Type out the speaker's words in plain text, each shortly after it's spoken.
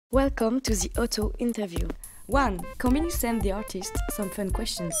Welcome to the auto interview. 1. Konbini sent the artist some fun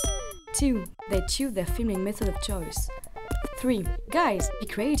questions. 2. They choose their filming method of choice. 3. Guys, be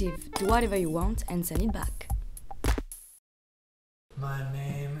creative, do whatever you want and send it back. My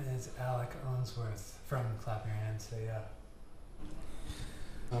name is Alec Ownsworth from Clap Your Hands, Say Yeah.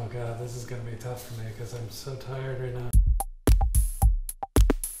 Oh god, this is gonna be tough for me because I'm so tired right now.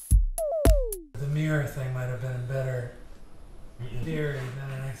 The mirror thing might have been better in theory than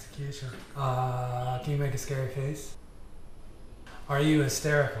in execution. Can you make a scary face? Are you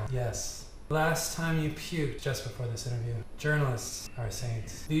hysterical? Yes. Last time you puked just before this interview. Journalists are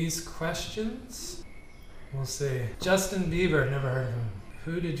saints. These questions? We'll see. Justin Bieber, never heard of him.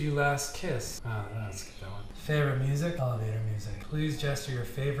 Who did you last kiss? Let's skip that one. Favorite music? Elevator music. Please gesture your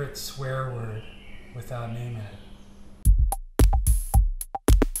favorite swear word without naming it.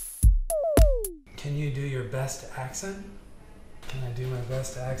 Can you do your best accent? Can I do my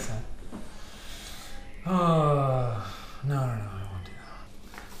best accent? Oh, no, I won't do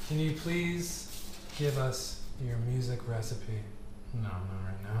that. Can you please give us your music recipe? No, not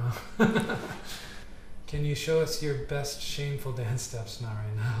right now. Can you show us your best shameful dance steps? Not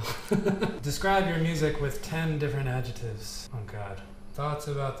right now. Describe your music with 10 different adjectives. Oh god. Thoughts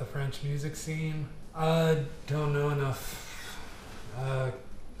about the French music scene? Don't know enough.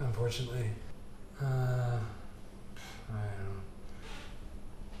 Unfortunately.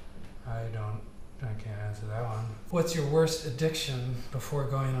 I can't answer that one. What's your worst addiction before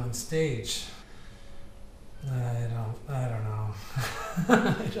going on stage? I don't know.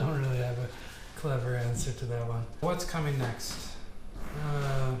 I don't really have a clever answer to that one. What's coming next?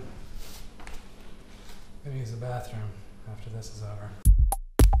 I'm gonna use the bathroom after this is over.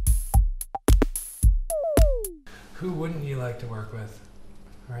 Who wouldn't you like to work with?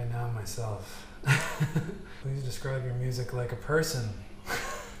 Right now, myself. Please describe your music like a person.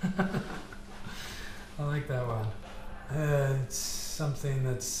 I like that one. It's something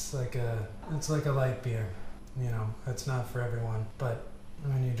that's like it's like a light beer. You know, it's not for everyone, but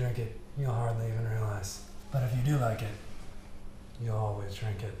when you drink it, you'll hardly even realize. But if you do like it, you'll always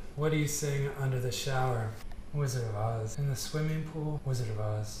drink it. What do you sing under the shower? Wizard of Oz. In the swimming pool? Wizard of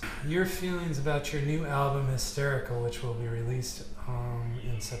Oz. Your feelings about your new album, Hysterical, which will be released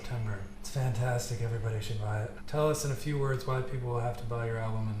in September. It's fantastic, everybody should buy it. Tell us in a few words why people will have to buy your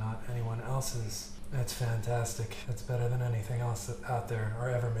album and not anyone else's. That's fantastic. That's better than anything else out there or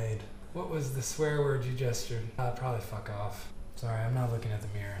ever made. What was the swear word you gestured? Probably fuck off. Sorry, I'm not looking at the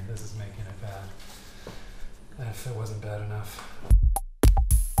mirror. This is making it bad. And if it wasn't bad enough.